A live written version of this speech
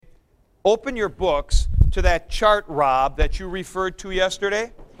open your books to that chart, Rob, that you referred to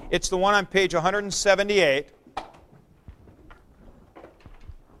yesterday. It's the one on page 178.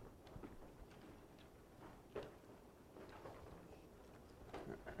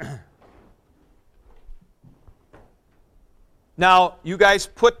 Now, you guys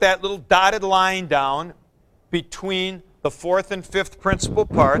put that little dotted line down between the fourth and fifth principal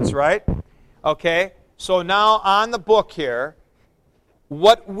parts, right? Okay, so now on the book here,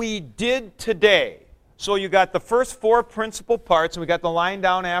 what we did today, so you got the first four principal parts, and we got the line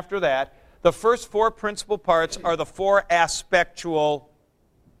down after that. The first four principal parts are the four aspectual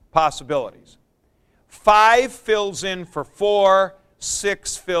possibilities. 5 fills in for 4,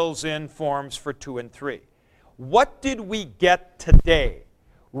 6 fills in forms for 2 and 3. What did we get today?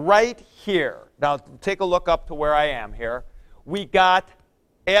 Right here. Now, take a look up to where I am here. We got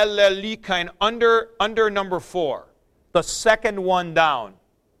elelikain under number 4, the second one down.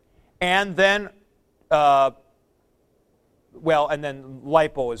 And then, and then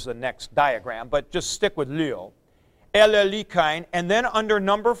lipo is the next diagram, but just stick with leo. Elelikain. And then under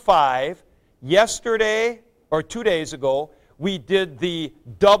number 5, yesterday or 2 days ago, we did the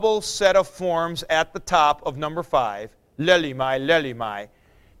double set of forms at the top of number 5, lelimai, lelimai.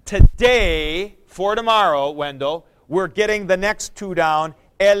 Today, for tomorrow, Wendell, we're getting the next 2 down,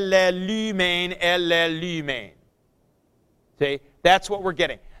 elelimain, elelimain. See, that's what we're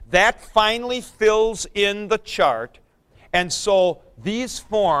getting. That finally fills in the chart, and so these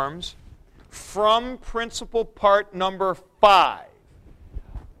forms from principal part number 5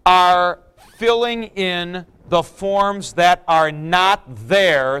 are filling in the forms that are not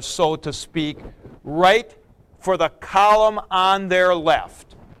there, so to speak, right for the column on their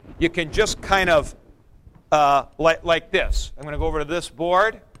left. You can just kind of, like this. I'm going to go over to this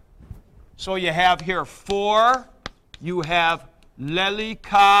board. So you have here 4, you have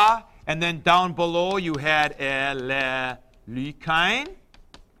lelika, and then down below you had elelikain.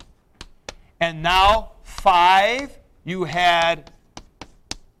 And now 5, you had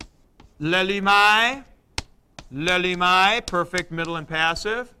lelimai, lelimai, perfect, middle, and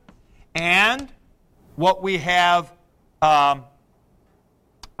passive. And what we have down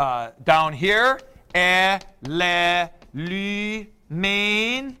here, elelimain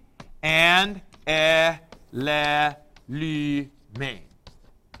and elelimain.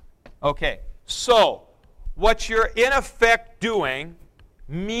 Okay, so what you're in effect doing,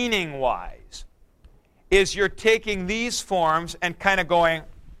 meaning-wise, is you're taking these forms and kind of going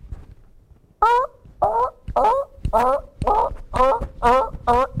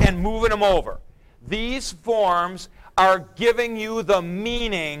and moving them over. These forms are giving you the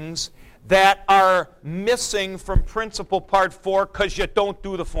meanings that are missing from principal part 4 because you don't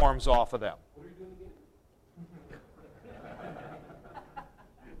do the forms off of them. What are you doing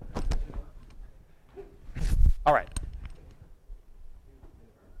again? All right.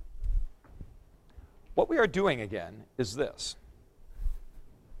 What we are doing again is this.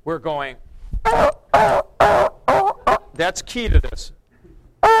 We're going, that's key to this.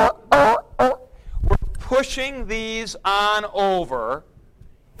 We're pushing these on over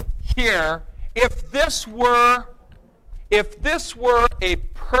here. If this were a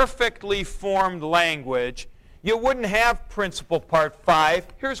perfectly formed language, you wouldn't have principal part 5.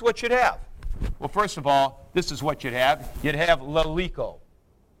 Here's what you'd have. Well, first of all, this is what you'd have. You'd have leliko.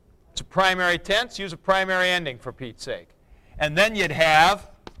 It's a primary tense. Use a primary ending for Pete's sake. And then you'd have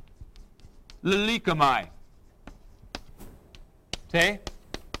lelikamai. Okay?